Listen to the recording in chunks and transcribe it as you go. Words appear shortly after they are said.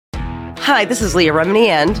Hi, this is Leah Remini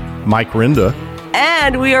and Mike Rinda.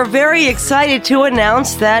 And we are very excited to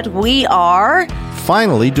announce that we are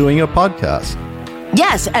finally doing a podcast.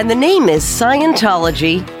 Yes, and the name is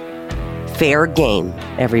Scientology Fair Game,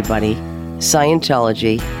 everybody.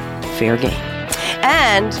 Scientology Fair Game.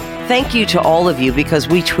 And thank you to all of you because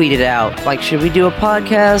we tweeted out, like, should we do a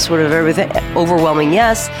podcast? Whatever, everything. Overwhelming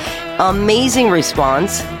yes. Amazing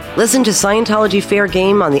response. Listen to Scientology Fair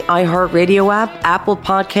Game on the iHeartRadio app, Apple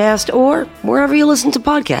Podcast, or wherever you listen to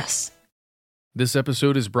podcasts. This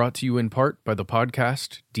episode is brought to you in part by the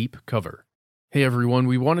podcast Deep Cover. Hey everyone,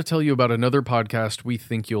 we want to tell you about another podcast we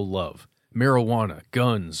think you'll love. Marijuana,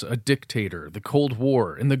 guns, a dictator, the Cold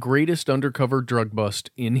War, and the greatest undercover drug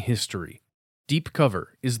bust in history. Deep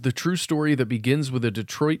Cover is the true story that begins with a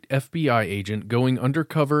Detroit FBI agent going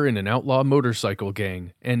undercover in an outlaw motorcycle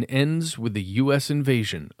gang and ends with the U.S.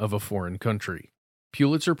 invasion of a foreign country.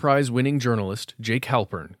 Pulitzer Prize-winning journalist Jake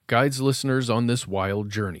Halpern guides listeners on this wild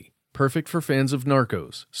journey, perfect for fans of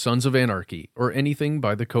Narcos, Sons of Anarchy, or anything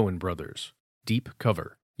by the Coen brothers. Deep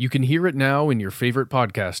Cover. You can hear it now in your favorite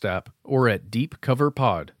podcast app or at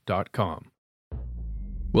deepcoverpod.com.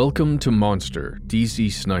 Welcome to Monster,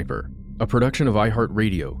 DC Sniper, a production of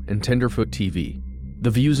iHeartRadio and Tenderfoot TV.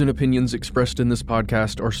 The views and opinions expressed in this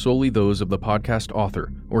podcast are solely those of the podcast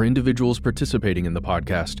author or individuals participating in the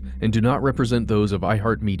podcast and do not represent those of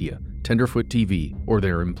iHeartMedia, Tenderfoot TV, or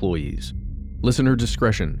their employees. Listener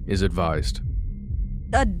discretion is advised.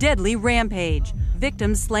 A deadly rampage.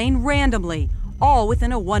 Victims slain randomly, all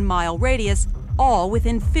within a 1-mile radius, all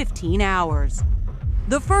within 15 hours.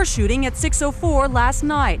 The first shooting at 6:04 last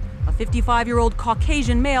night. A 55-year-old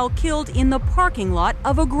Caucasian male killed in the parking lot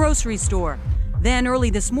of a grocery store. Then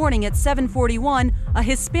early this morning at 7:41, a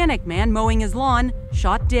Hispanic man mowing his lawn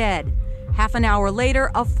shot dead. Half an hour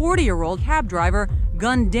later, a 40-year-old cab driver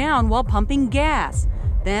gunned down while pumping gas.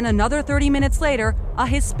 Then another 30 minutes later, a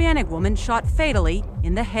Hispanic woman shot fatally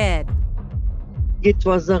in the head. It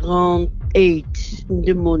was around 8 in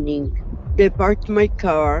the morning. They parked my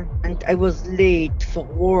car and I was late for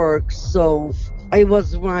work, so I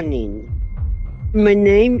was running. My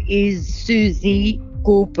name is Susie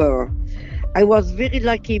Cooper. I was very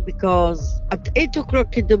lucky because at 8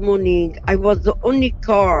 o'clock in the morning, I was the only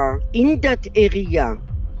car in that area.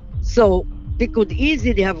 So they could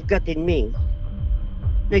easily have gotten me.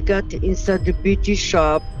 I got inside the beauty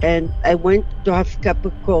shop and I went to have a cup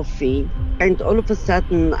of coffee. And all of a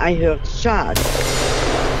sudden, I heard shots.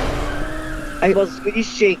 I was really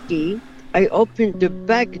shaky. I opened the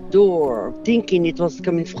back door thinking it was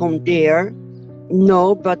coming from there.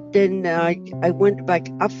 No, but then I went back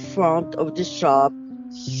up front of the shop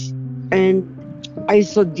and I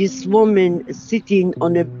saw this woman sitting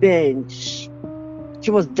on a bench.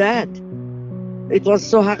 She was dead. It was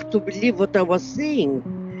so hard to believe what I was seeing.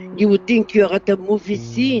 You would think you're at a movie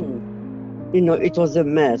scene. You know, it was a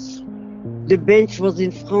mess. The bench was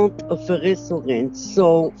in front of a restaurant,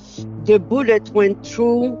 so the bullet went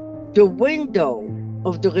through the window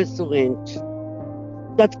of the restaurant.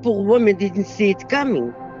 That poor woman didn't see it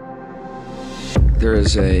coming. There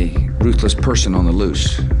is a ruthless person on the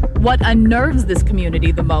loose. What unnerves this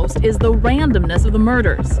community the most is the randomness of the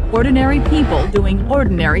murders. Ordinary people doing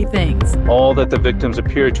ordinary things. All that the victims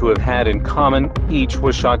appear to have had in common, each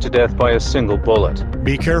was shot to death by a single bullet.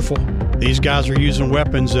 Be careful. These guys are using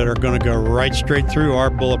weapons that are going to go right straight through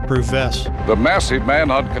our bulletproof vests. The massive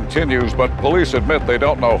manhunt continues, but police admit they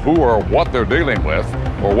don't know who or what they're dealing with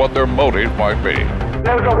or what their motive might be.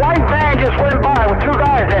 There was a white van just went by with 2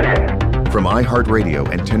 guys in it. From iHeartRadio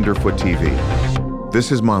and Tenderfoot TV,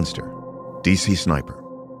 this is Monster, DC Sniper.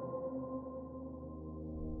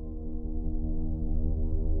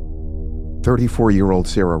 "34-year-old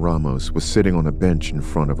Sarah Ramos was sitting on a bench in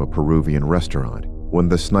front of a Peruvian restaurant when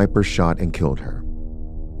the sniper shot and killed her.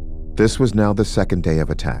 This was now the second day of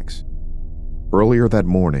attacks. Earlier that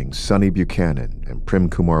morning, Sonny Buchanan and Prem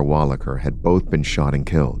Kumar Walekar had both been shot and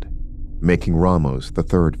killed, making Ramos the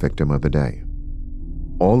third victim of the day.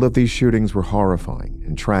 All of these shootings were horrifying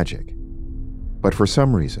and tragic, but for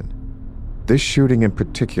some reason, this shooting in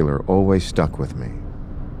particular always stuck with me,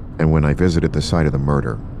 and when I visited the site of the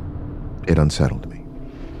murder, it unsettled me.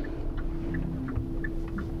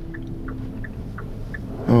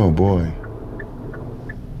 Oh boy.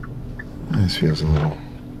 This feels a little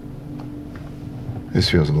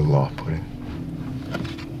off-putting.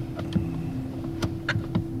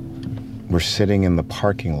 We're sitting in the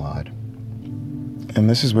parking lot, and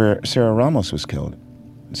this is where Sarah Ramos was killed.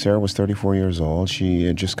 Sarah was 34 years old. She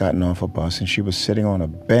had just gotten off a bus, and she was sitting on a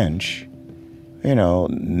bench, you know,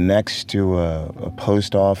 next to a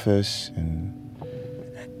post office, and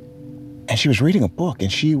And she was reading a book, and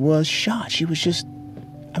she was shot. She was just,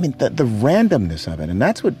 I mean, the randomness of it. And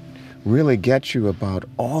that's what really gets you about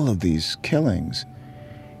all of these killings.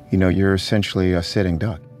 You know, you're essentially a sitting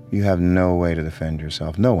duck. You have no way to defend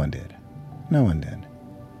yourself. No one did. No one did.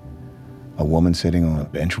 A woman sitting on a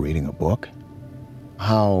bench reading a book?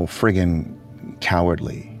 How friggin'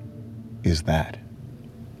 cowardly is that?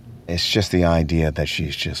 It's just the idea that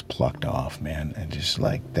she's just plucked off, man. And just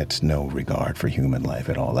like, that's no regard for human life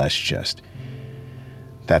at all.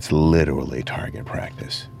 That's literally target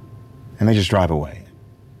practice. And they just drive away.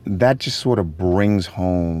 That just sort of brings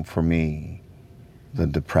home for me the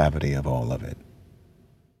depravity of all of it.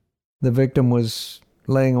 The victim was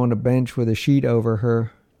laying on a bench with a sheet over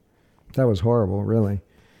her. That was horrible, really.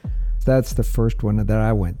 That's the first one that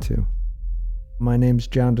I went to. My name's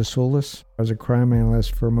John DeSoulis. I was a crime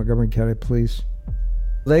analyst for Montgomery County Police.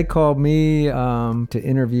 They called me to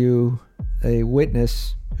interview a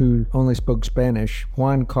witness who only spoke Spanish.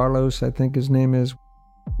 Juan Carlos, I think his name is.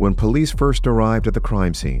 When police first arrived at the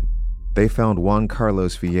crime scene, they found Juan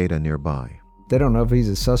Carlos Villeda nearby. They don't know if he's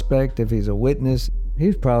a suspect, if he's a witness. He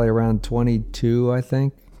was probably around 22, I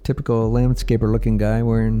think. Typical landscaper-looking guy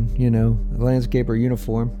wearing, a landscaper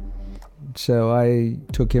uniform. So I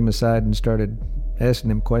took him aside and started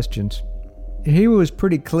asking him questions. He was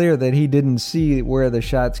pretty clear that he didn't see where the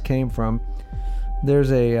shots came from.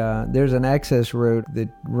 There's an access road that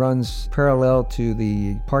runs parallel to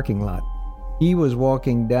the parking lot. He was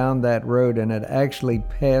walking down that road and had actually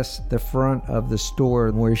passed the front of the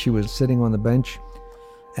store where she was sitting on the bench.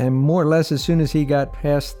 And more or less as soon as he got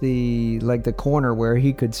past the corner where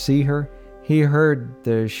he could see her, he heard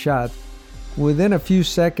the shot. Within a few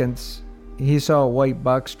seconds, he saw a white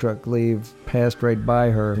box truck leave, passed right by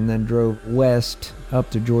her, and then drove west up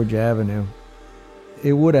to Georgia Avenue.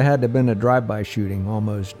 It would have had to have been a drive-by shooting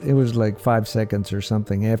almost. It was like 5 seconds or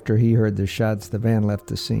something after he heard the shots, the van left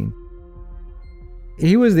the scene.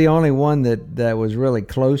 He was the only one that was really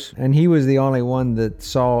close, and he was the only one that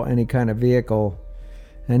saw any kind of vehicle.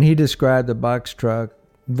 And he described the box truck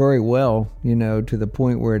very well, to the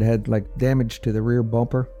point where it had damage to the rear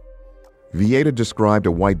bumper. Villeda described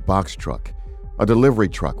a white box truck, a delivery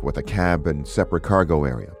truck with a cab and separate cargo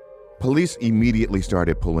area. Police immediately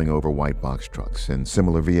started pulling over white box trucks and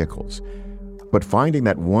similar vehicles. But finding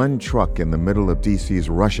that one truck in the middle of DC's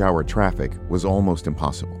rush hour traffic was almost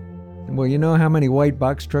impossible. Well, you know how many white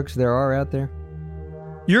box trucks there are out there?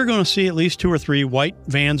 You're going to see at least 2 or 3 white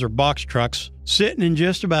vans or box trucks sitting in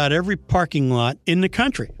just about every parking lot in the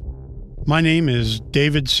country. My name is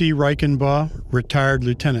David C. Reichenbaugh, retired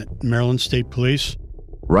lieutenant, Maryland State Police.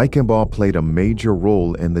 Reichenbaugh played a major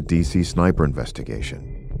role in the DC sniper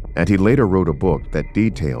investigation, and he later wrote a book that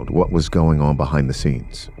detailed what was going on behind the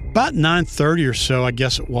scenes. About 9:30 or so, I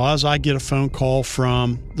guess it was, I get a phone call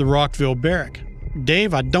from the Rockville Barrack.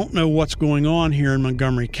 Dave, I don't know what's going on here in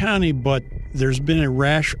Montgomery County, but there's been a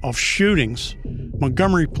rash of shootings.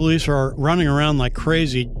 Montgomery police are running around like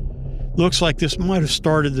crazy. Looks like this might have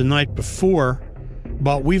started the night before,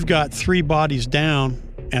 but we've got 3 bodies down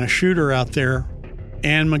and a shooter out there,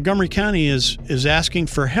 and Montgomery County is asking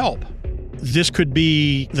for help. This could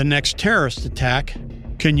be the next terrorist attack.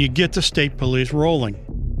 Can you get the state police rolling?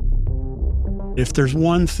 If there's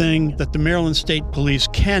one thing that the Maryland State Police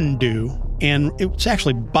can do, and it's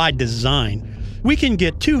actually by design, we can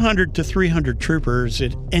get 200 to 300 troopers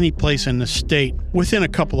at any place in the state within a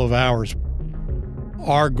couple of hours.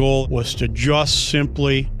 Our goal was to just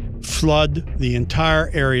simply flood the entire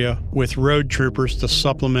area with road troopers to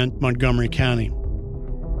supplement Montgomery County.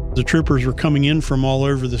 The troopers were coming in from all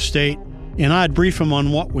over the state, and I'd brief them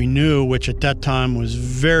on what we knew, which at that time was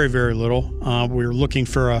very, very little. We were looking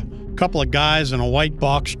for a couple of guys in a white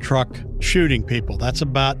box truck shooting people. That's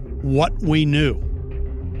about what we knew.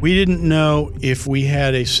 We didn't know if we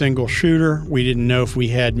had a single shooter. We didn't know if we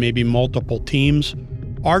had maybe multiple teams.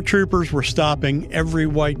 Our troopers were stopping every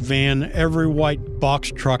white van, every white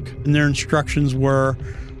box truck, and their instructions were,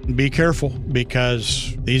 be careful,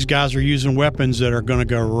 because these guys are using weapons that are going to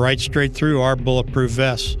go right straight through our bulletproof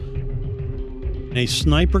vests. A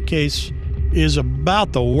sniper case is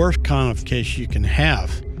about the worst kind of case you can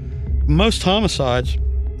have. Most homicides,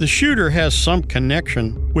 the shooter has some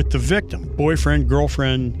connection with the victim, boyfriend,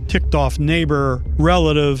 girlfriend, ticked off neighbor,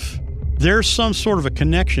 relative. There's some sort of a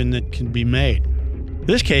connection that can be made. In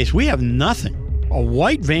this case, we have nothing. A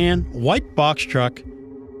white van, white box truck,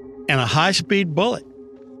 and a high-speed bullet.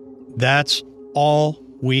 That's all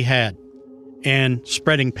we had. And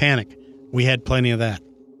spreading panic. We had plenty of that.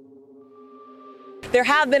 There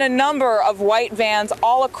have been a number of white vans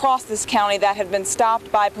all across this county that have been stopped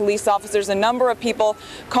by police officers, a number of people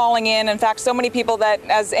calling in. In fact, so many people that,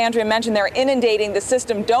 as Andrea mentioned, they're inundating the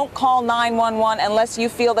system. Don't call 911 unless you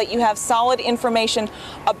feel that you have solid information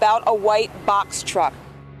about a white box truck.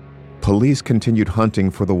 Police continued hunting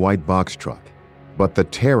for the white box truck, but the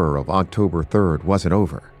terror of October 3rd wasn't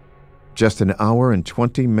over. Just an hour and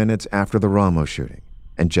 20 minutes after the Ramos shooting,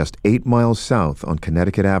 and just 8 miles south on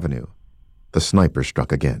Connecticut Avenue, the sniper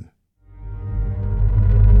struck again.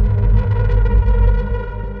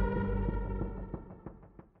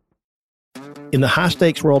 In the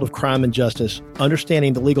high-stakes world of crime and justice,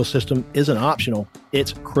 understanding the legal system isn't optional,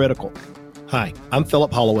 it's critical. Hi, I'm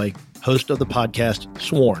Philip Holloway, host of the podcast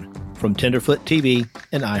Sworn from Tenderfoot TV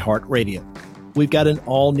and iHeartRadio. We've got an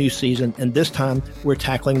all-new season, and this time we're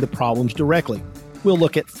tackling the problems directly. We'll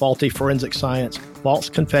look at faulty forensic science, false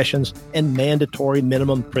confessions, and mandatory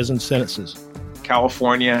minimum prison sentences.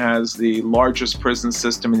 California has the largest prison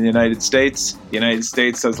system in the United States. The United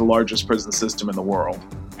States has the largest prison system in the world.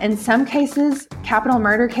 In some cases, capital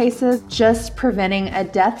murder cases, just preventing a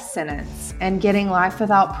death sentence and getting life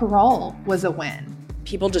without parole was a win.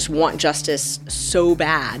 People just want justice so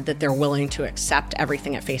bad that they're willing to accept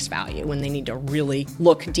everything at face value when they need to really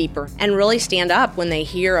look deeper and really stand up when they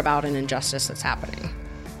hear about an injustice that's happening.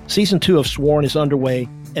 Season 2 of Sworn is underway,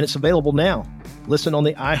 and it's available now. Listen on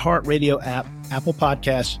the iHeartRadio app, Apple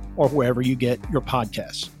Podcasts, or wherever you get your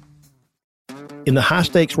podcasts. In the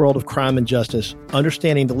high-stakes world of crime and justice,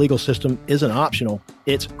 understanding the legal system isn't optional,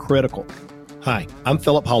 it's critical. Hi, I'm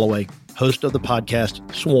Philip Holloway, host of the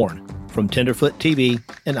podcast Sworn from Tenderfoot TV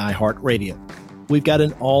and iHeartRadio. We've got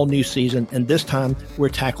an all-new season, and this time we're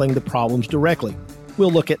tackling the problems directly.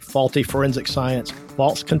 We'll look at faulty forensic science,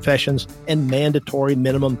 false confessions, and mandatory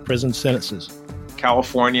minimum prison sentences.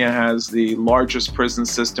 California has the largest prison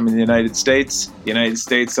system in the United States. The United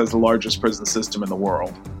States has the largest prison system in the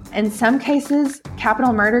world. In some cases,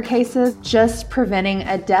 capital murder cases, just preventing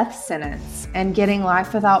a death sentence and getting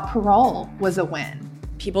life without parole was a win.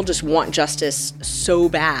 People just want justice so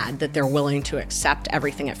bad that they're willing to accept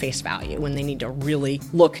everything at face value when they need to really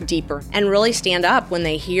look deeper and really stand up when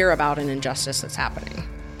they hear about an injustice that's happening.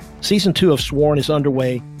 Season 2 of Sworn is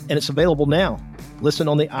underway, and it's available now. Listen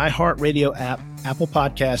on the iHeartRadio app, Apple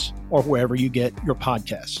Podcasts, or wherever you get your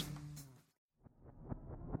podcasts.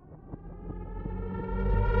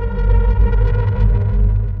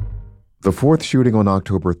 The fourth shooting on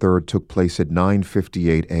October 3rd took place at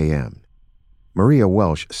 9:58 a.m. Maria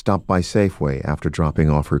Welsh stopped by Safeway after dropping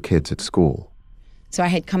off her kids at school. So I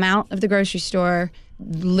had come out of the grocery store.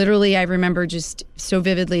 Literally, I remember just so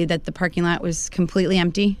vividly that the parking lot was completely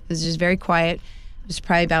empty. It was just very quiet. It was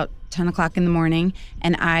probably about 10 o'clock in the morning,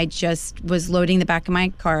 and I just was loading the back of my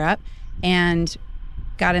car up and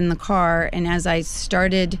got in the car, and as I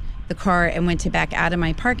started the car and went to back out of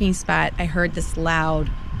my parking spot, I heard this loud,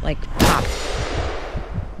 like, pop.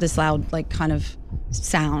 This loud, like, kind of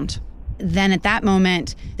sound. Then at that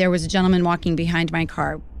moment, there was a gentleman walking behind my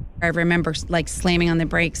car. I remember, like, slamming on the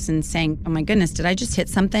brakes and saying, "Oh my goodness, did I just hit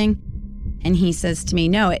something?" And he says to me,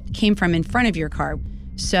 "No, it came from in front of your car."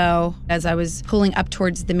 So as I was pulling up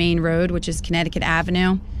towards the main road, which is Connecticut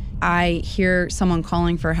Avenue, I hear someone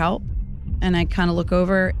calling for help. And I kind of look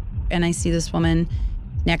over and I see this woman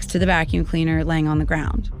next to the vacuum cleaner laying on the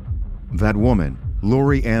ground. That woman,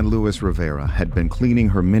 Lori Ann Lewis Rivera, had been cleaning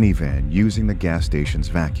her minivan using the gas station's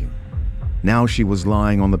vacuum. Now she was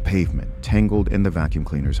lying on the pavement, tangled in the vacuum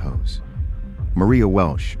cleaner's hose. Maria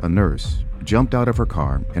Welsh, a nurse, jumped out of her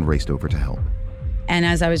car and raced over to help. And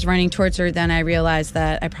as I was running towards her, then I realized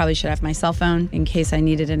that I probably should have my cell phone in case I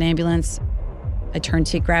needed an ambulance. I turned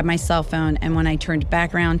to grab my cell phone, and when I turned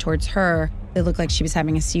back around towards her, it looked like she was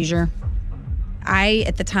having a seizure. I,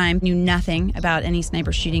 at the time, knew nothing about any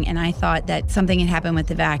sniper shooting, and I thought that something had happened with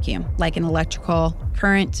the vacuum, like an electrical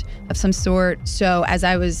current of some sort. So as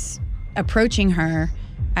I was approaching her,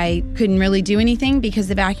 I couldn't really do anything because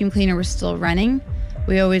the vacuum cleaner was still running.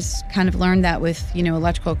 We always kind of learned that with,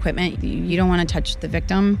 electrical equipment, you don't want to touch the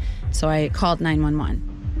victim. So I called 911.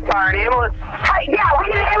 Sorry, an ambulance. Hi, yeah, we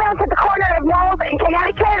need an ambulance at the corner of Knowles in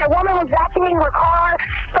Connecticut. A woman was vacuuming her car.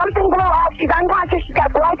 Something blew up. She's unconscious. She's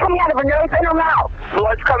got blood coming out of her nose and her mouth.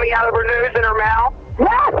 Blood's coming out of her nose and her mouth?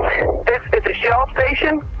 Yes. It's a Shell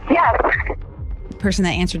station? Yes. The person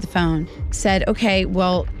that answered the phone said, "Okay,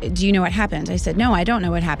 well, do you know what happened?" I said, "No, I don't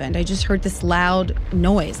know what happened. I just heard this loud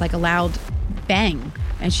noise, like a loud bang."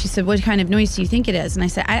 And she said, "What kind of noise do you think it is?" And I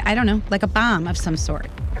said, I don't know, like a bomb of some sort.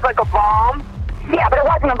 It's like a bomb? Yeah, but it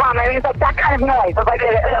wasn't a bomb. I mean, it's like that kind of noise. It's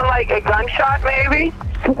like a gunshot, maybe?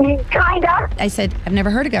 Kind of. I said, "I've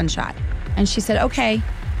never heard a gunshot." And she said, "Okay,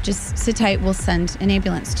 just sit tight, we'll send an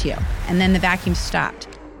ambulance to you. And then the vacuum stopped.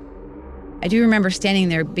 I do remember standing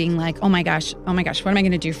there being like, oh my gosh, what am I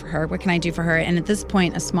gonna do for her? What can I do for her? And at this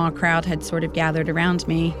point, a small crowd had sort of gathered around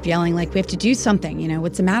me, yelling like, we have to do something,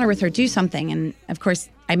 what's the matter with her? Do something. And of course,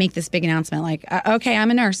 I make this big announcement like, okay, I'm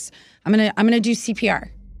a nurse. I'm gonna do CPR.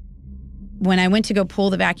 When I went to go pull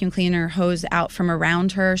the vacuum cleaner hose out from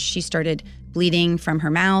around her, she started bleeding from her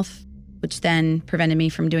mouth, which then prevented me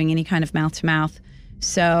from doing any kind of mouth-to-mouth.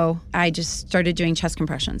 So I just started doing chest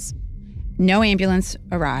compressions. No ambulance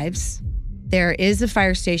arrives. There is a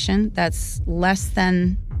fire station that's less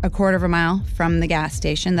than a quarter of a mile from the gas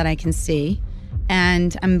station that I can see.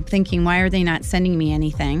 And I'm thinking, why are they not sending me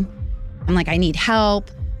anything? I'm like, I need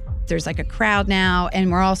help. There's like a crowd now,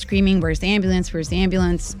 and we're all screaming, where's the ambulance? Where's the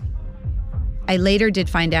ambulance? I later did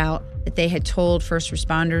find out that they had told first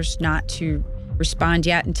responders not to respond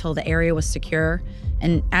yet until the area was secure.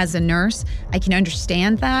 And as a nurse, I can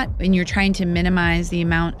understand that. When you're trying to minimize the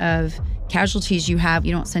amount of casualties you have,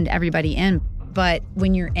 you don't send everybody in. But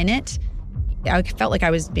when you're in it, I felt like I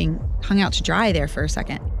was being hung out to dry there for a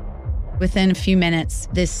second. Within a few minutes,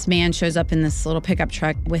 this man shows up in this little pickup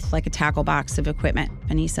truck with like a tackle box of equipment.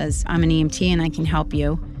 And he says, I'm an EMT and I can help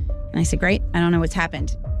you. And I said, great, I don't know what's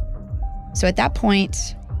happened. So at that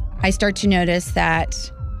point, I start to notice that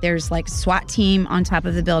there's like SWAT team on top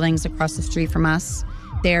of the buildings across the street from us.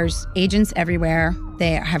 There's agents everywhere.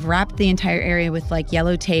 They have wrapped the entire area with like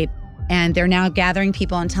yellow tape, and they're now gathering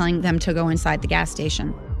people and telling them to go inside the gas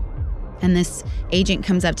station. And this agent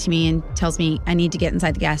comes up to me and tells me I need to get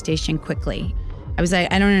inside the gas station quickly. I was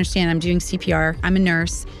like, I don't understand. I'm doing CPR. I'm a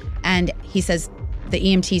nurse. And he says, the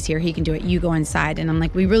EMT's here. He can do it. You go inside. And I'm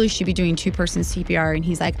like, we really should be doing 2-person CPR. And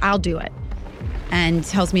he's like, I'll do it. And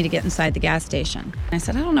tells me to get inside the gas station. And I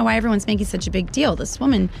said, I don't know why everyone's making such a big deal. This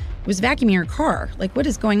woman was vacuuming her car. Like, what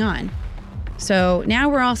is going on? So now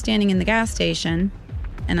we're all standing in the gas station.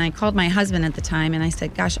 And I called my husband at the time and I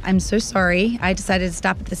said, gosh, I'm so sorry. I decided to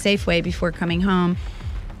stop at the Safeway before coming home.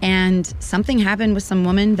 And something happened with some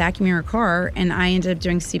woman vacuuming her car, and I ended up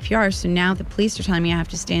doing CPR. So now the police are telling me I have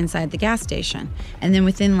to stay inside the gas station. And then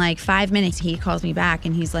within like 5 minutes, he calls me back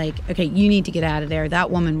and he's like, okay, you need to get out of there. That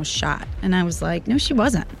woman was shot. And I was like, no, she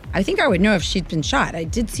wasn't. I think I would know if she'd been shot. I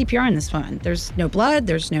did CPR on this woman. There's no blood.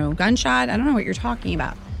 There's no gunshot. I don't know what you're talking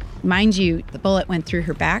about. Mind you, the bullet went through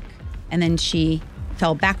her back and then she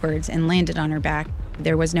fell backwards and landed on her back.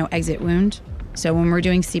 There was no exit wound. So when we're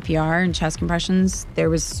doing CPR and chest compressions, there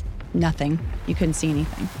was nothing. You couldn't see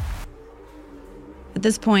anything. At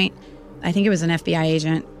this point, I think it was an FBI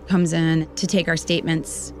agent comes in to take our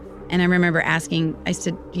statements. And I remember asking, I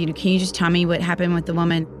said, can you just tell me what happened with the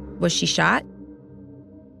woman? Was she shot?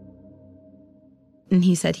 And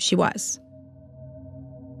he said she was.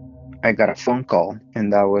 I got a phone call,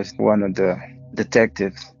 and that was one of the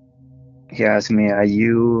detectives. He asked me, are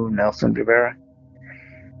you Nelson Rivera?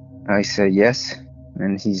 I said, yes.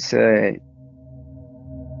 And he said,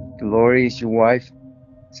 Lori is your wife?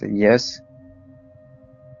 I said, yes.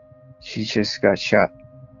 She just got shot.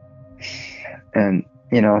 And,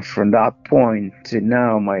 from that point to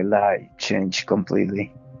now, my life changed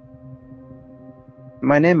completely.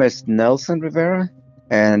 My name is Nelson Rivera,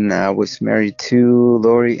 and I was married to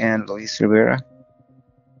Lori and Luis Rivera.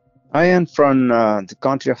 I am from the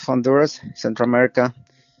country of Honduras, Central America.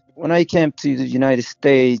 When I came to the United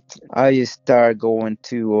States, I started going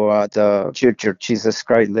to the Church of Jesus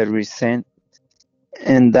Christ Latter-day Saint.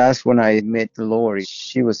 And that's when I met Lori.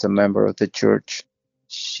 She was a member of the church.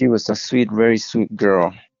 She was a very sweet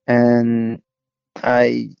girl. And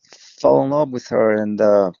I fell in love with her. And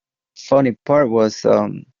the funny part was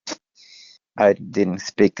I didn't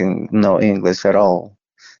speak no English at all.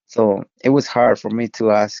 So it was hard for me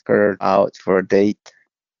to ask her out for a date.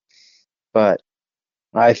 But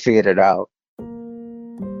I figured it out.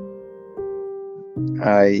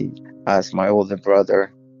 I asked my older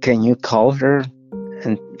brother, can you call her?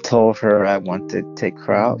 And told her I want to take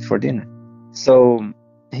her out for dinner. So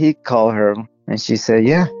he called her and she said,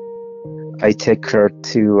 yeah. I take her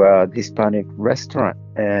to a Hispanic restaurant.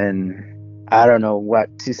 And I don't know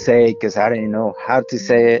what to say because I didn't know how to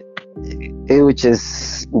say it. It was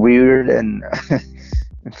just weird and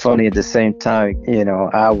funny at the same time.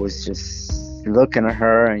 I was just looking at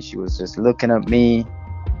her and she was just looking at me.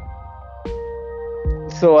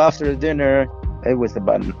 So after the dinner, it was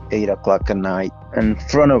about 8 o'clock at night. In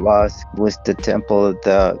front of us was the temple of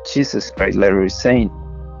the Jesus Christ Latter-day Saint.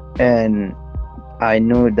 And I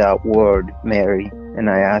knew that word, Mary, and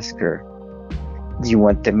I asked her, do you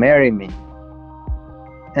want to marry me?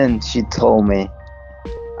 And she told me,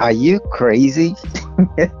 are you crazy?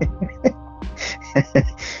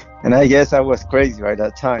 And And I guess I was crazy right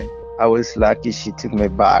at that time. I was lucky she took me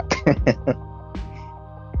back.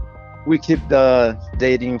 We kept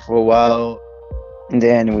dating for a while. And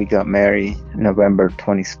then we got married November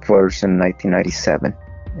 21st in 1997.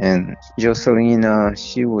 And Jocelyn,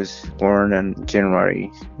 she was born in January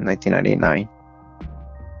 1999.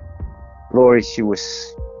 Lori, she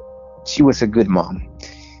was a good mom.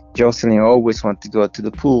 Jocelyn always wanted to go to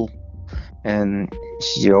the pool, and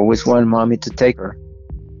she always wanted mommy to take her.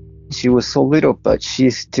 She was so little, but she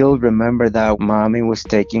still remembered that mommy was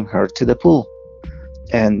taking her to the pool.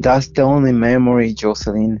 And that's the only memory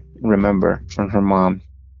Jocelyn remembered from her mom.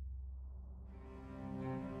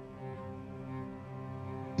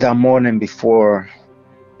 That morning before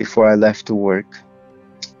I left to work,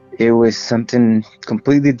 it was something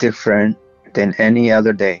completely different than any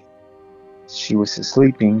other day. She was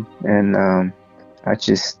sleeping, and I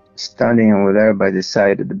just standing over there by the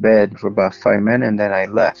side of the bed for about 5 minutes, and then I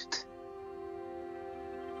left.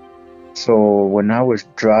 So when I was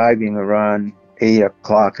driving around 8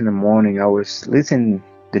 o'clock in the morning, I was listening to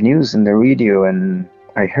the news and the radio, and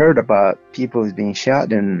I heard about people being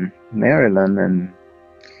shot in Maryland, and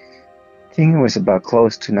I think it was about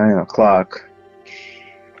close to 9 o'clock.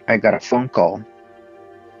 I got a phone call,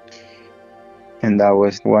 and that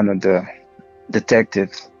was one of the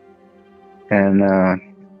detectives, and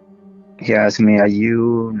he asked me, "Are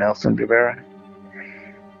you Nelson Rivera?"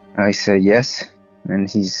 I said yes, and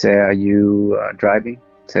he said, "Are you driving?"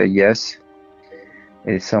 I said yes.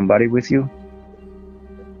 "Is somebody with you?"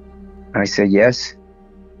 I said yes,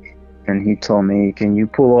 and he told me, "Can you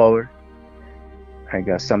pull over? I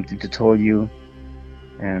got something to tell you,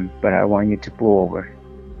 but I want you to pull over."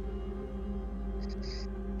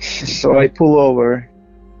 So I pull over,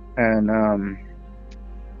 and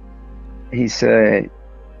he said,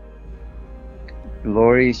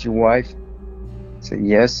 "Lori is your wife?" I said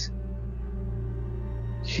yes.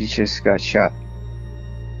 "She just got shot."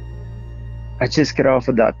 I just get off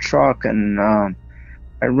of that truck, and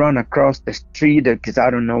I run across the street because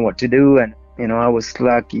I don't know what to do, and I was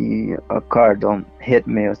lucky a car don't hit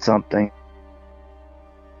me or something.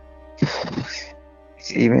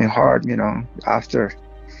 It's even hard, after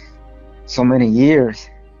so many years.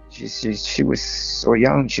 She was so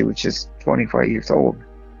young. She was just 25 years old.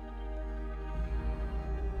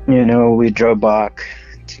 We drove back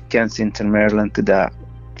to Kensington, Maryland, to that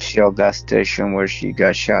Shell gas station where she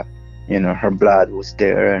got shot. Her blood was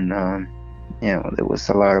there, and there was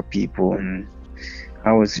a lot of people, and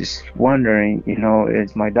I was just wondering,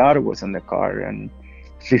 if my daughter was in the car, and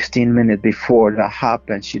 15 minutes before that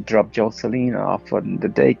happened, she dropped Jocelyn off at the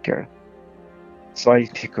daycare. So I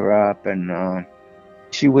picked her up, and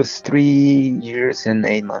she was 3 years and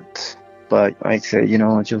 8 months. But I said,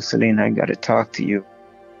 "Jocelyn, I got to talk to you."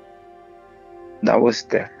 That was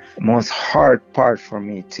the most hard part for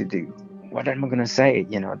me to do. What am I going to say?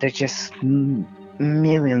 There's just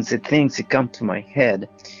millions of things that come to my head.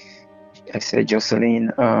 I said,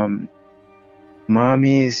 "Jocelyn,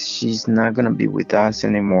 she's not going to be with us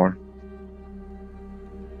anymore.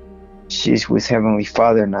 She's with Heavenly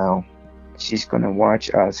Father now. She's going to watch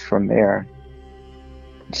us from there.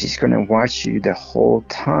 She's going to watch you the whole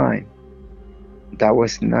time." That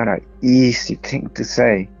was not an easy thing to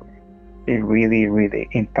say. It really, really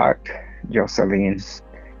impacted Jocelyn's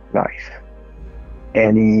life.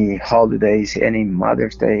 Any holidays, any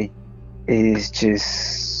Mother's Day, it's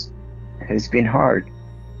been hard.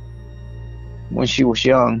 When she was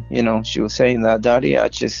young, she was saying that, "Daddy, I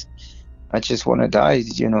just want to die,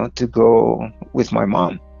 to go with my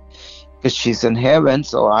mom, because she's in heaven,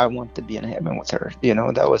 so I want to be in heaven with her."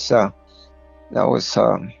 That was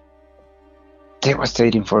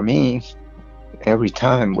devastating for me every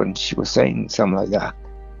time when she was saying something like that.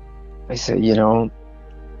 I said,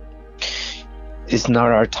 it's not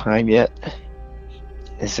our time yet.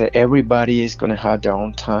 I said, everybody is going to have their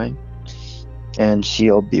own time, and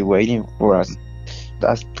she'll be waiting for us.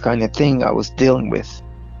 That's the kind of thing I was dealing with.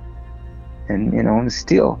 And,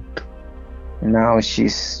 still, now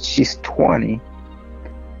she's 20,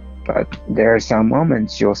 but there are some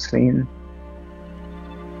moments Jocelyn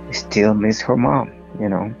still miss her mom,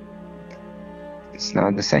 It's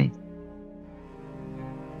not the same.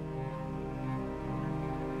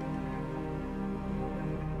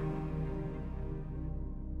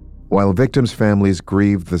 While victims' families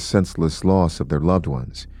grieved the senseless loss of their loved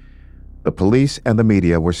ones, the police and the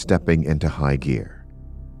media were stepping into high gear.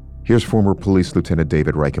 Here's former Police Lieutenant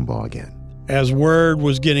David Reichenbaugh again. As word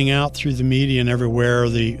was getting out through the media and everywhere,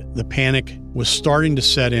 the panic was starting to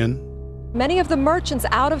set in. Many of the merchants,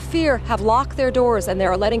 out of fear, have locked their doors, and they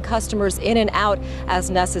are letting customers in and out as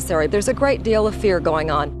necessary. There's a great deal of fear going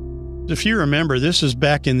on. If you remember, this is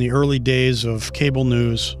back in the early days of cable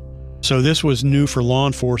news. So this was new for law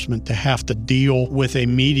enforcement to have to deal with a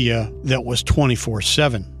media that was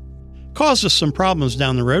 24/7. Caused us some problems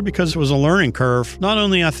down the road because it was a learning curve, not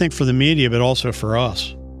only I think for the media, but also for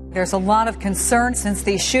us. There's a lot of concern since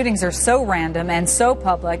these shootings are so random and so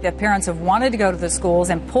public that parents have wanted to go to the schools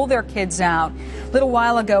and pull their kids out. A little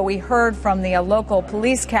while ago, we heard from the local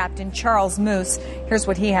police captain, Charles Moose. Here's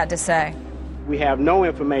what he had to say. We have no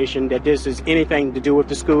information that this is anything to do with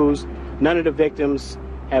the schools. None of the victims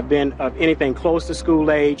have been of anything close to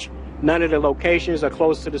school age. None of the locations are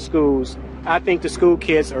close to the schools. I think the school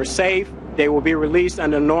kids are safe. They will be released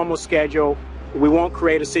under a normal schedule. We won't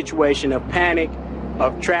create a situation of panic,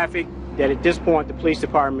 of traffic, that at this point the police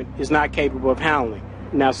department is not capable of handling.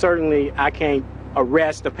 Now, certainly I can't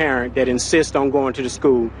arrest a parent that insists on going to the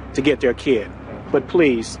school to get their kid. But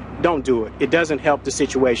please, don't do it. It doesn't help the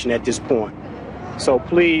situation at this point. So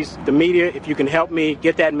please, the media, if you can help me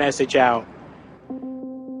get that message out.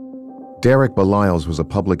 Derek Beliles was a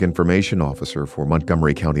public information officer for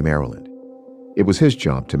Montgomery County, Maryland. It was his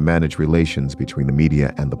job to manage relations between the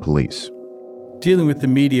media and the police. Dealing with the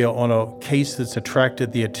media on a case that's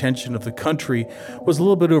attracted the attention of the country was a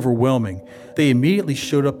little bit overwhelming. They immediately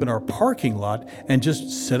showed up in our parking lot and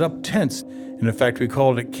just set up tents. And in fact, we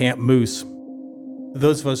called it Camp Moose.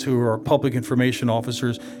 Those of us who are public information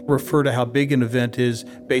officers refer to how big an event is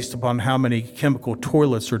based upon how many chemical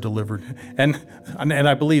toilets are delivered. And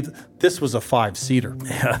I believe this was a 5-seater.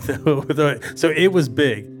 So it was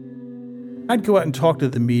big. I'd go out and talk to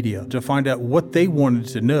the media to find out what they wanted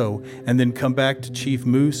to know and then come back to Chief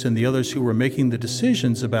Moose and the others who were making the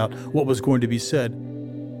decisions about what was going to be said.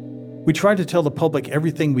 We tried to tell the public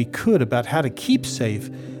everything we could about how to keep safe.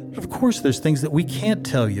 Of course, there's things that we can't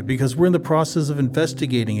tell you because we're in the process of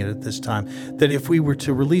investigating it at this time, that if we were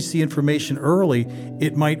to release the information early,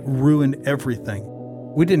 it might ruin everything.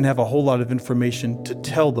 We didn't have a whole lot of information to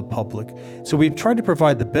tell the public, so we've tried to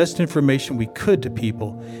provide the best information we could to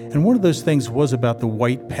people, and one of those things was about the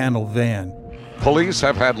white panel van. Police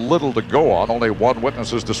have had little to go on, only one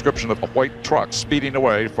witness's description of a white truck speeding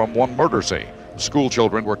away from one murder scene. School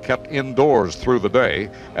children were kept indoors through the day,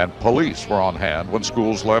 and police were on hand when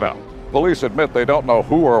schools let out. Police admit they don't know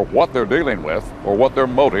who or what they're dealing with or what their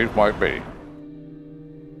motive might be.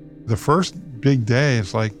 The first big day,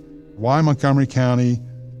 it's like, why Montgomery County?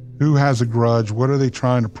 Who has a grudge? What are they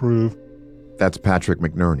trying to prove? That's Patrick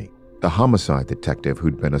McNerney, the homicide detective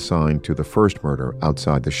who'd been assigned to the first murder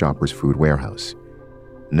outside the Shoppers Food Warehouse.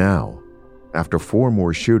 Now, after 4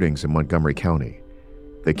 more shootings in Montgomery County,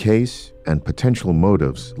 the case and potential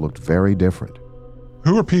motives looked very different.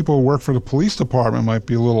 Who are people who work for the police department might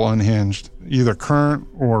be a little unhinged, either current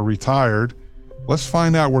or retired. Let's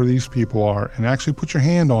find out where these people are and actually put your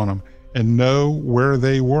hand on them and know where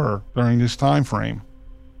they were during this time frame.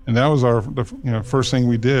 And that was our first thing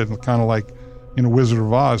we did, kind of like Wizard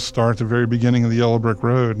of Oz, start at the very beginning of the Yellow Brick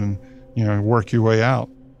Road and work your way out.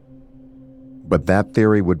 But that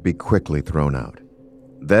theory would be quickly thrown out.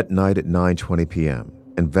 That night at 9:20 p.m.,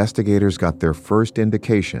 investigators got their first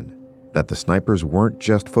indication that the snipers weren't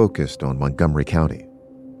just focused on Montgomery County.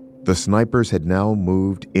 The snipers had now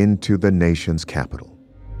moved into the nation's capital.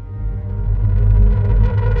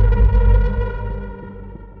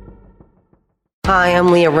 Hi,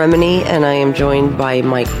 I'm Leah Remini, and I am joined by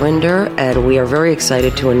Mike Linder, and we are very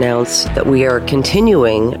excited to announce that we are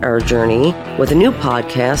continuing our journey with a new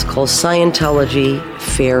podcast called Scientology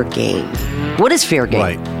Fair Game. What is fair game?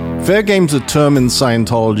 Right. Fair game's a term in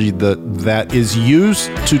Scientology that is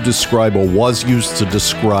used to describe, or was used to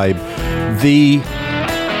describe, the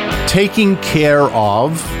taking care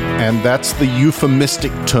of, and that's the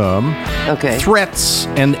euphemistic term, threats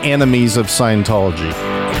and enemies of Scientology.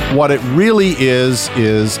 What it really is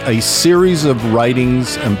a series of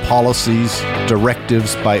writings and policies,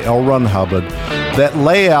 directives by L. Ron Hubbard that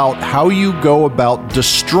lay out how you go about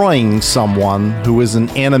destroying someone who is an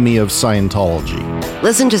enemy of Scientology.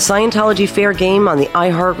 Listen to Scientology Fair Game on the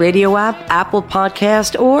iHeartRadio app, Apple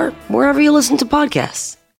Podcast, or wherever you listen to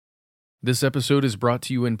podcasts. This episode is brought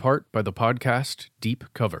to you in part by the podcast Deep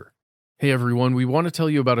Cover. Hey everyone, we want to tell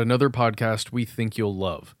you about another podcast we think you'll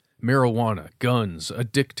love. Marijuana, guns, a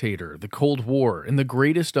dictator, the Cold War, and the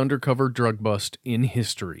greatest undercover drug bust in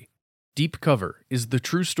history. Deep Cover is the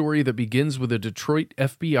true story that begins with a Detroit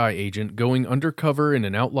FBI agent going undercover in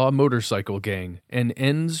an outlaw motorcycle gang and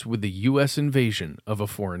ends with the U.S. invasion of a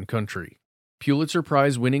foreign country. Pulitzer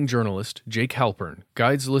Prize-winning journalist Jake Halpern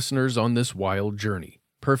guides listeners on this wild journey,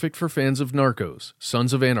 perfect for fans of Narcos,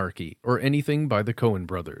 Sons of Anarchy, or anything by the Coen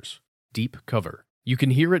brothers. Deep Cover. You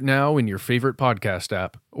can hear it now in your favorite podcast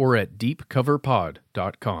app or at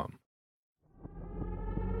deepcoverpod.com.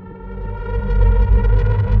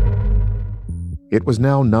 It was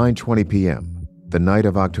now 9:20 p.m., the night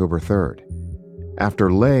of October 3rd.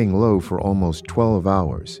 After laying low for almost 12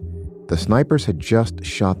 hours, the snipers had just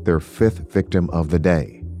shot their 5th victim of the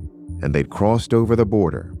day, and they'd crossed over the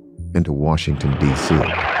border into Washington, D.C.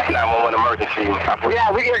 911 emergency.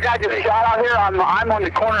 Yeah, we got a guy just shot out here. I'm on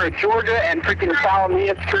the corner of Georgia and freaking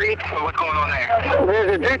Salamia Street. What's going on there?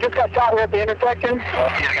 There's a dude just got shot here at the intersection.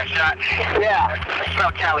 Yeah, got shot? Yeah.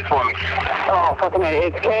 Spell Cali for me. Oh, fucking A.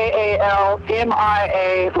 It's K-A-L-M-I-A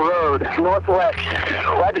Road, Northwest.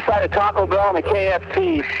 Right beside a Taco Bell and a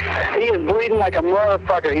KFC. He is bleeding like a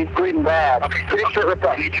motherfucker. He's bleeding bad. Okay. Pretty sure ripped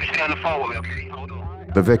up. I need you to stay on the phone with me, okay? Hold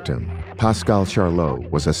on. The victim, Pascal Charlot,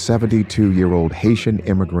 was a 72-year-old Haitian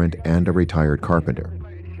immigrant and a retired carpenter.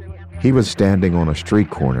 He was standing on a street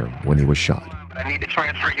corner when he was shot. I need to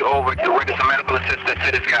transfer you over to where there's a medical assistant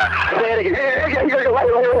to this guy. Here,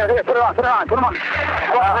 put it on. All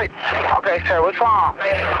right. Okay, sir, what's wrong?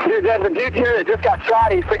 Dude, there's a dude here that just got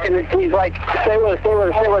shot. He's like, stay with us.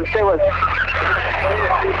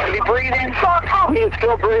 Is he breathing? He is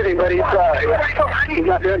still breathing, but he's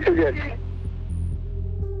not doing too good.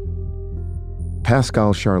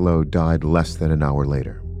 Pascal Charlot died less than an hour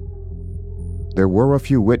later. There were a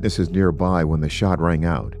few witnesses nearby when the shot rang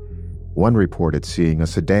out. One reported seeing a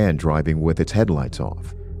sedan driving with its headlights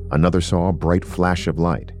off. Another saw a bright flash of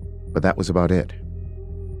light, but that was about it.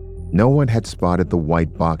 No one had spotted the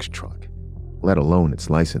white box truck, let alone its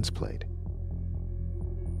license plate.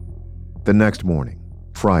 The next morning,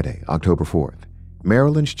 Friday, October 4th,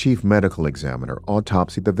 Maryland's chief medical examiner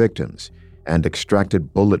autopsied the victims and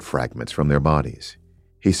extracted bullet fragments from their bodies.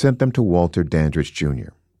 He sent them to Walter Dandridge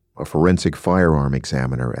Jr., a forensic firearm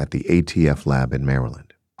examiner at the ATF lab in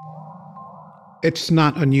Maryland. It's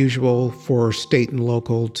not unusual for state and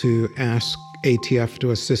local to ask ATF to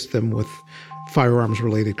assist them with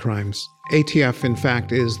firearms-related crimes. ATF, in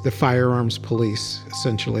fact, is the firearms police,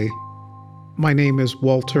 essentially. My name is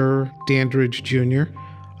Walter Dandridge Jr.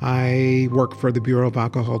 I work for the Bureau of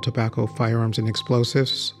Alcohol, Tobacco, Firearms, and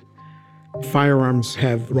Explosives. Firearms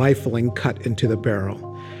have rifling cut into the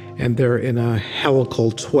barrel, and they're in a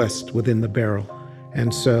helical twist within the barrel.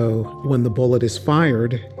 And so when the bullet is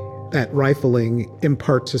fired, that rifling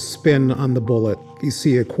imparts a spin on the bullet. You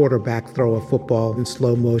see a quarterback throw a football in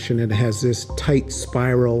slow motion, and it has this tight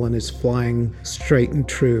spiral and is flying straight and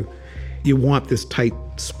true. You want this tight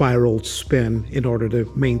spiral spin in order to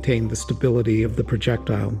maintain the stability of the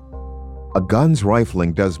projectile. A gun's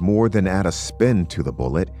rifling does more than add a spin to the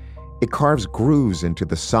bullet. It carves grooves into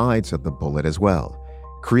the sides of the bullet as well,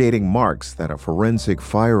 creating marks that a forensic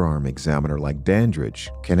firearm examiner like Dandridge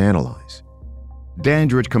can analyze.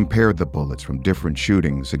 Dandridge compared the bullets from different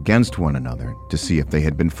shootings against one another to see if they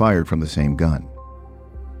had been fired from the same gun.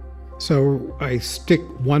 So I stick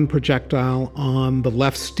one projectile on the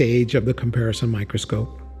left stage of the comparison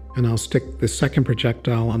microscope, and I'll stick the second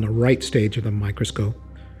projectile on the right stage of the microscope.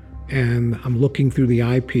 And I'm looking through the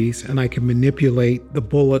eyepiece, and I can manipulate the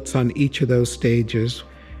bullets on each of those stages,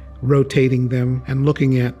 rotating them and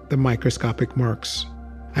looking at the microscopic marks.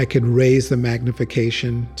 I can raise the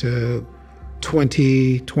magnification to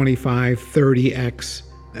 20, 25, 30x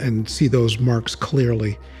and see those marks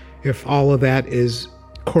clearly. If all of that is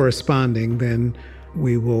corresponding, then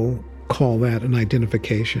we will call that an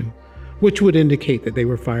identification, which would indicate that they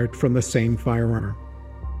were fired from the same firearm.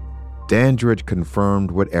 Dandridge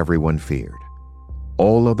confirmed what everyone feared.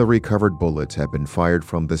 All of the recovered bullets had been fired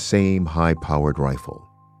from the same high-powered rifle.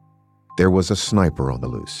 There was a sniper on the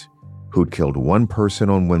loose who'd killed one person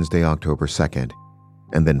on Wednesday, October 2nd,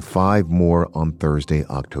 and then 5 more on Thursday,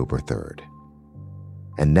 October 3rd.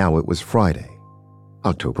 And now it was Friday,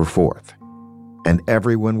 October 4th, and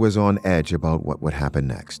everyone was on edge about what would happen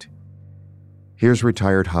next. Here's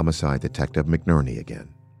retired homicide detective McNerney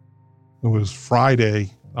again. It was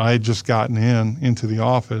Friday. I had just gotten into the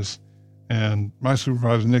office, and my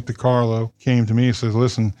supervisor, Nick DiCarlo, came to me and says,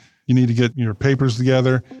 listen, you need to get your papers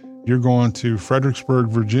together. You're going to Fredericksburg,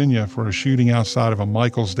 Virginia for a shooting outside of a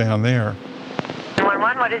Michael's down there.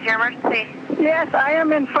 911, what is your emergency? Yes, I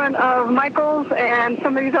am in front of Michael's, and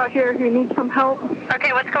somebody's out here who needs some help.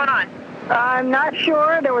 Okay, what's going on? I'm not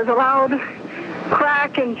sure. There was a loud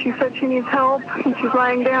crack, and she said she needs help, and she's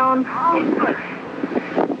lying down.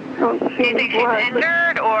 Do you think she's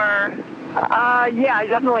injured, or? Yeah,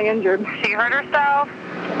 definitely injured. She hurt herself?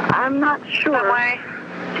 I'm not sure. Some way?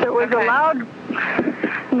 There was a loud...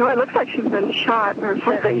 No, it looks like she's been shot or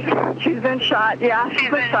something. She's been shot, yeah.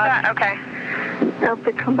 She's been shot, okay. I have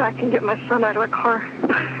to come back and get my son out of the car.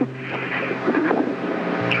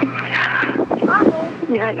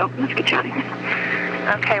 Yeah, I know. Let's get you out of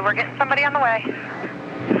here. Okay, we're getting somebody on the way.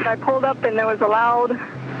 I pulled up and there was a loud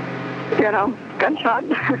gunshot.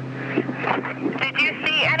 Did you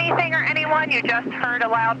see anything or anyone? You just heard a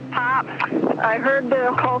loud pop? I heard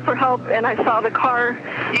the call for help, and I saw the car.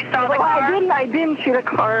 You saw the car? I didn't see the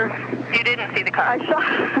car. You didn't see the car?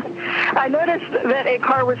 I noticed that a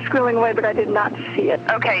car was squealing away, but I did not see it.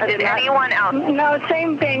 Okay, did anyone else? No,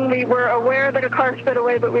 same thing. We were aware that a car sped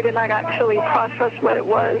away, but we did not actually process what it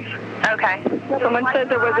was. Okay. Someone said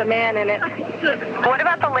there was a man in it. What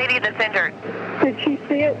about the lady that's injured? Did she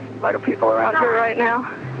see it? A lot of people around here right now.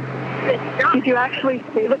 Did you actually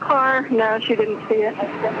see the car? No, she didn't see it.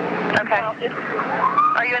 Okay.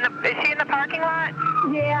 Are you is she in the parking lot?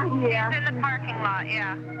 Yeah. She's in the parking lot,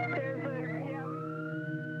 yeah.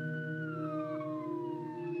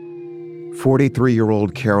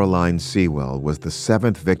 43-year-old Caroline Sewell was the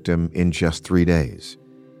 7th victim in just 3 days.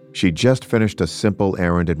 She just finished a simple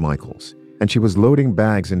errand at Michael's, and she was loading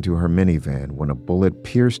bags into her minivan when a bullet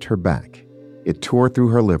pierced her back. It tore through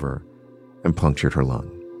her liver and punctured her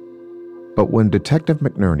lung. But when Detective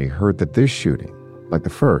McNerney heard that this shooting, like the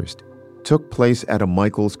first, took place at a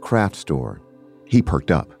Michael's craft store, he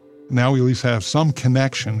perked up. Now we at least have some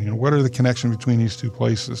connection. What are the connections between these two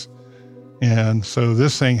places? And so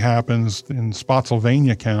this thing happens in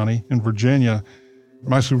Spotsylvania County in Virginia.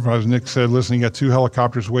 My supervisor, Nick, said, listen, you got 2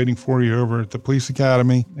 helicopters waiting for you over at the police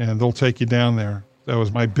academy, and they'll take you down there. That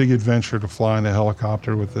was my big adventure, to fly in a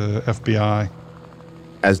helicopter with the FBI.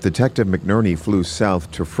 As Detective McNerney flew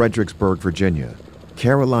south to Fredericksburg, Virginia,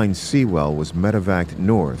 Caroline Sewell was medevaced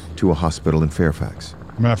north to a hospital in Fairfax.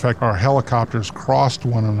 As a matter of fact, our helicopters crossed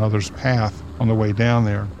one another's path on the way down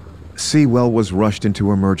there. Sewell was rushed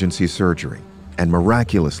into emergency surgery, and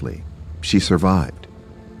miraculously, she survived.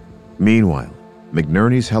 Meanwhile,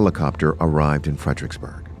 McNerney's helicopter arrived in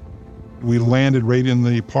Fredericksburg. We landed right in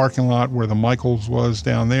the parking lot where the Michaels was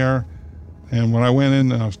down there. And when I went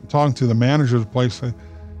in and I was talking to the manager of the place, I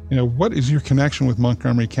said, what is your connection with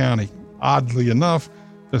Montgomery County? Oddly enough,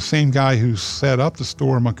 the same guy who set up the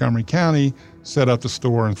store in Montgomery County set up the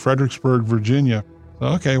store in Fredericksburg, Virginia. So,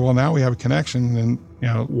 okay, well, now we have a connection. And,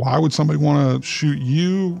 why would somebody want to shoot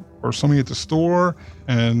you or somebody at the store?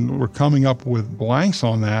 And we're coming up with blanks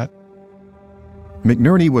on that.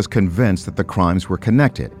 McNerney was convinced that the crimes were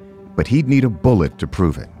connected, but he'd need a bullet to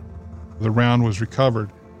prove it. The round was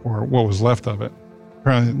recovered, or what was left of it.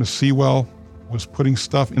 Apparently, Miss Sewell was putting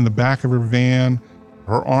stuff in the back of her van.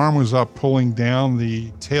 Her arm was up pulling down the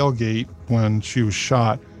tailgate when she was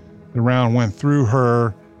shot. The round went through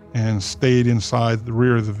her and stayed inside the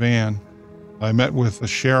rear of the van. I met with the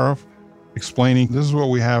sheriff explaining, this is what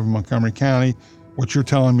we have in Montgomery County. What you're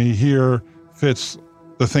telling me here fits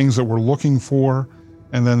the things that we're looking for.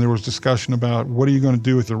 And then there was discussion about, what are you going to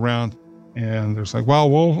do with the round? And there's like, well,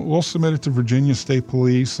 we'll submit it to Virginia State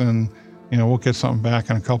Police, and we'll get something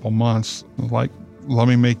back in a couple months. Like, let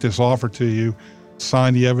me make this offer to you.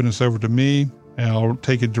 Sign the evidence over to me, and I'll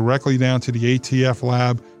take it directly down to the ATF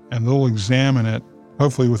lab, and they'll examine it,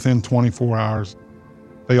 hopefully within 24 hours.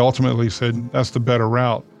 They ultimately said that's the better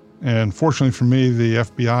route. And fortunately for me, the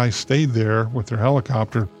FBI stayed there with their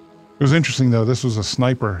helicopter. It was interesting, though. This was a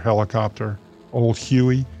sniper helicopter, old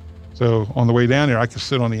Huey. So on the way down there, I could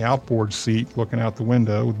sit on the outboard seat looking out the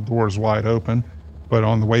window with the doors wide open. But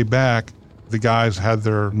on the way back, the guys had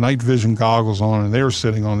their night vision goggles on, and they were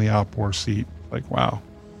sitting on the outboard seat. Like, wow,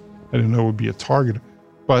 I didn't know it would be a target.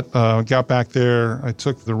 But got back there, I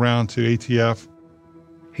took the round to ATF.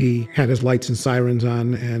 He had his lights and sirens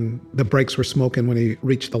on, and the brakes were smoking when he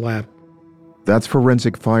reached the lab. That's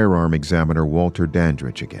forensic firearm examiner Walter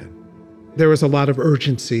Dandridge again. There was a lot of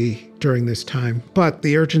urgency during this time, but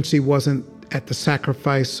the urgency wasn't at the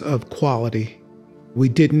sacrifice of quality. We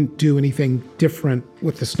didn't do anything different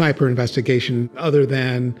with the sniper investigation other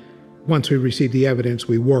than once we received the evidence,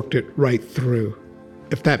 we worked it right through.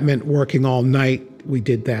 If that meant working all night, we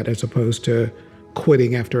did that as opposed to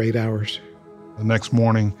quitting after 8 hours. The next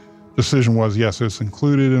morning, decision was, yes, it's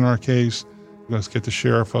included in our case. Let's get the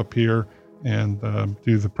sheriff up here and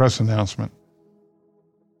do the press announcement.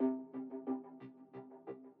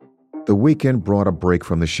 The weekend brought a break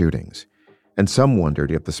from the shootings, and some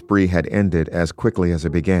wondered if the spree had ended as quickly as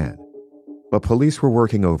it began. But police were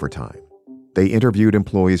working overtime. They interviewed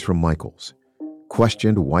employees from Michael's,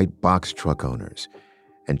 questioned white box truck owners,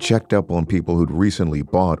 and checked up on people who'd recently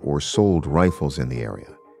bought or sold rifles in the area.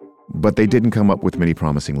 But they didn't come up with many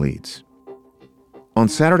promising leads. On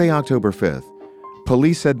Saturday, October 5th,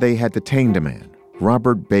 police said they had detained a man,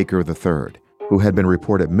 Robert Baker III, who had been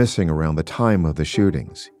reported missing around the time of the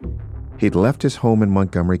shootings. He'd left his home in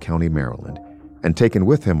Montgomery County, Maryland, and taken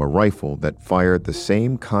with him a rifle that fired the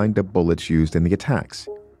same kind of bullets used in the attacks.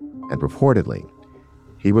 And reportedly,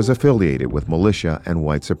 he was affiliated with militia and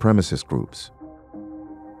white supremacist groups.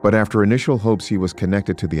 But after initial hopes he was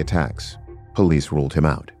connected to the attacks, police ruled him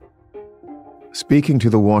out. Speaking to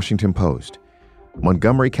the Washington Post,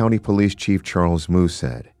 Montgomery County Police Chief Charles Moose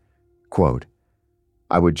said, quote,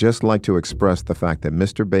 "I would just like to express the fact that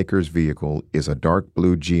Mr. Baker's vehicle is a dark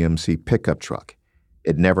blue GMC pickup truck.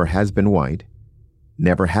 It never has been white,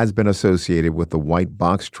 never has been associated with the white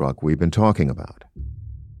box truck we've been talking about."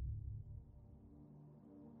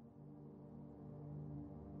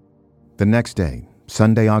 The next day,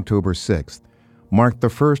 Sunday, October 6th, marked the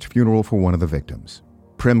first funeral for one of the victims,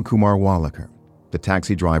 Prem Kumar Walekar, the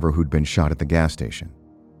taxi driver who'd been shot at the gas station.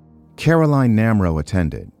 Caroline Namro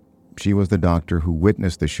attended. She was the doctor who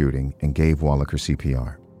witnessed the shooting and gave Walekar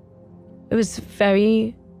CPR. It was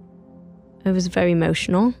very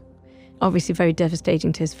emotional, obviously very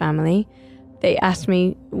devastating to his family. They asked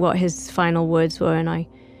me what his final words were, and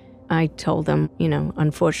I told them,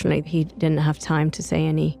 unfortunately, he didn't have time to say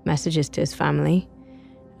any messages to his family.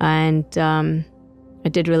 And I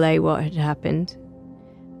did relay what had happened.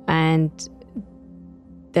 And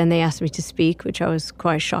then they asked me to speak, which I was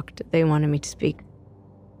quite shocked that they wanted me to speak.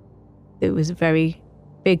 It was a very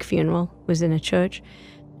big funeral. It was in a church.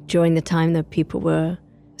 During the time that people were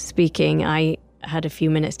speaking, I had a few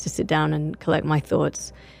minutes to sit down and collect my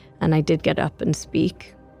thoughts, and I did get up and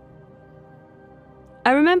speak.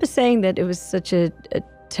 I remember saying that it was such a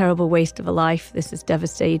terrible waste of a life. This is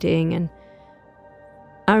devastating. And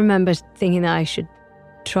I remember thinking that I should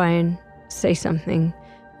try and say something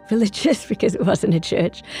religious because it wasn't a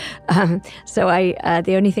church. So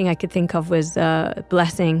the only thing I could think of was a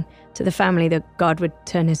blessing to the family, that God would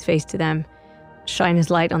turn his face to them, shine his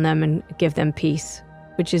light on them, and give them peace,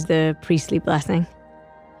 which is the priestly blessing.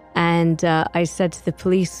 And I said to the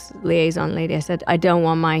police liaison lady, I said, I don't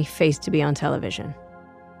want my face to be on television.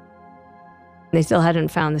 They still hadn't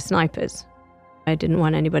found the snipers. I didn't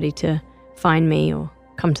want anybody to find me or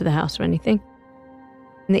come to the house or anything.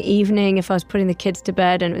 In the evening, if I was putting the kids to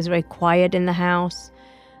bed and it was very quiet in the house,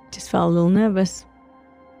 I just felt a little nervous.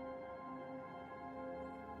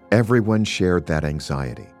 Everyone shared that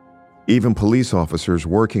anxiety, even police officers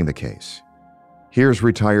working the case. Here's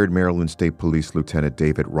retired Maryland State Police Lieutenant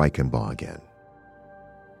David Reichenbaugh again.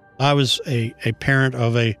 I was a parent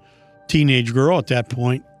of a teenage girl at that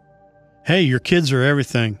point. Hey, your kids are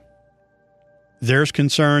everything. There's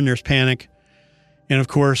concern, there's panic, and of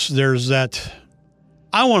course there's that,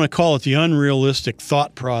 I want to call it the unrealistic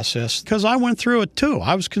thought process, because I went through it too.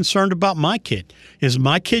 I was concerned about my kid. Is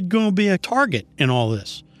my kid going to be a target in all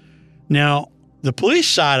this? Now, the police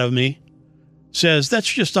side of me says that's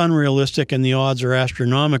just unrealistic and the odds are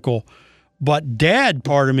astronomical. But dad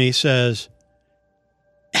part of me says,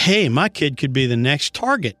 hey, my kid could be the next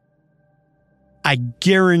target. I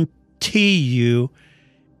guarantee you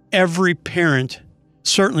every parent,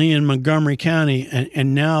 certainly in Montgomery County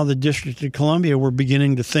and now the District of Columbia, were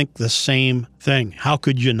beginning to think the same thing. How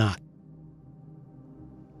could you not?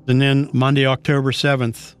 And then Monday, October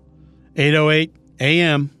 7th, 8:08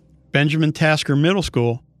 a.m., Benjamin Tasker Middle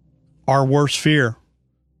School, our worst fear.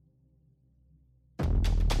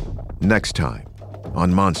 Next time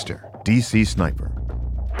on Monster, DC Sniper.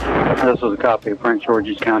 This is a copy of Prince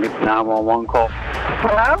George's County 911 call.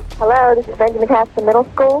 Hello? Hello, this is Benjamin Tasker Middle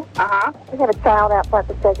School. Uh-huh. We have a child out front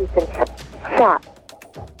that says he's been shot.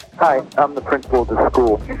 Hi, I'm the principal of the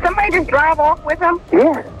school. Did somebody just drive off with him?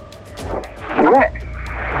 Yeah.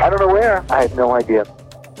 I don't know where. I have no idea.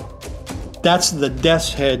 That's the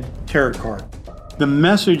Death's Head tarot card. The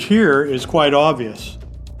message here is quite obvious.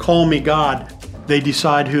 Call me God. They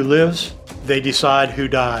decide who lives. They decide who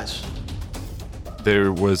dies.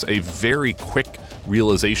 There was a very quick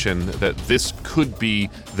realization that this could be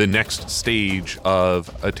the next stage of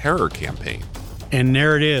a terror campaign. And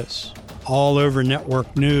there it is, all over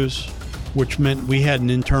network news, which meant we had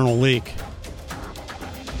an internal leak.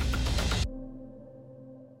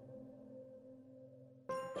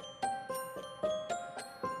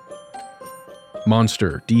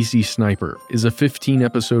 Monster, DC Sniper is a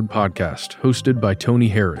 15-episode podcast hosted by Tony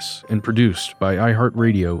Harris and produced by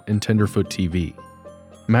iHeartRadio and Tenderfoot TV.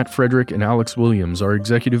 Matt Frederick and Alex Williams are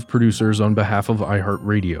executive producers on behalf of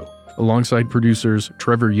iHeartRadio, alongside producers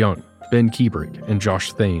Trevor Young, Ben Kiebrick, and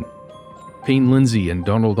Josh Thane. Payne Lindsay and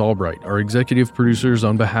Donald Albright are executive producers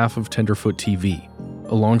on behalf of Tenderfoot TV,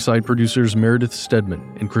 alongside producers Meredith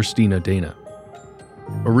Stedman and Christina Dana.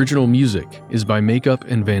 Original music is by Makeup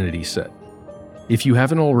and Vanity Set. If you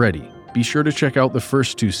haven't already, be sure to check out the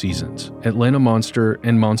first 2 seasons, Atlanta Monster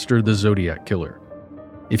and Monster the Zodiac Killer.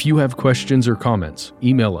 If you have questions or comments,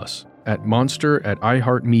 email us at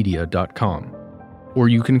monster@iheartmedia.com. or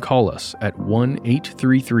you can call us at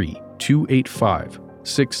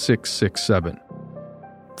 1-833-285-6667.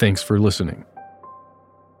 Thanks for listening.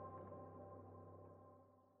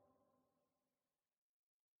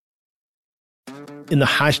 In the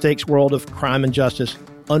high-stakes world of crime and justice,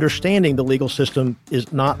 understanding the legal system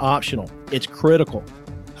is not optional. It's critical.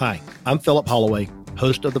 Hi, I'm Philip Holloway,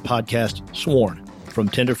 host of the podcast Sworn from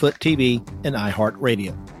Tenderfoot TV and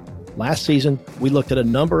iHeartRadio. Last season, we looked at a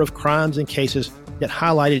number of crimes and cases that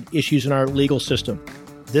highlighted issues in our legal system.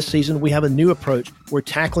 This season, we have a new approach. We're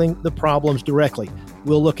tackling the problems directly.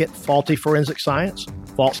 We'll look at faulty forensic science,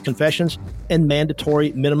 false confessions, and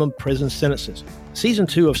mandatory minimum prison sentences. Season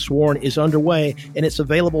 2 of Sworn is underway, and it's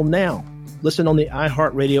available now. Listen on the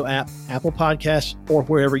iHeartRadio app, Apple Podcasts, or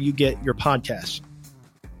wherever you get your podcasts.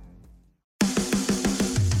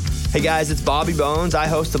 Hey guys, it's Bobby Bones. I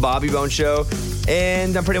host the Bobby Bones Show,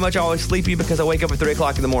 and I'm pretty much always sleepy because I wake up at 3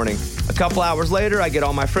 o'clock in the morning. A couple hours later, I get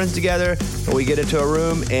all my friends together, and we get into a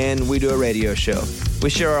room, and we do a radio show. We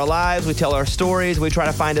share our lives, we tell our stories, we try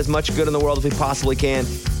to find as much good in the world as we possibly can,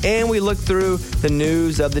 and we look through the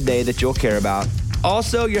news of the day that you'll care about.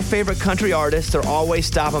 Also, your favorite country artists are always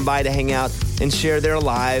stopping by to hang out and share their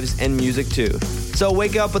lives and music too. So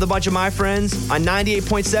wake up with a bunch of my friends on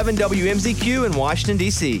 98.7 WMZQ in Washington,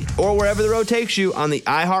 D.C., or wherever the road takes you on the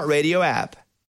iHeartRadio app.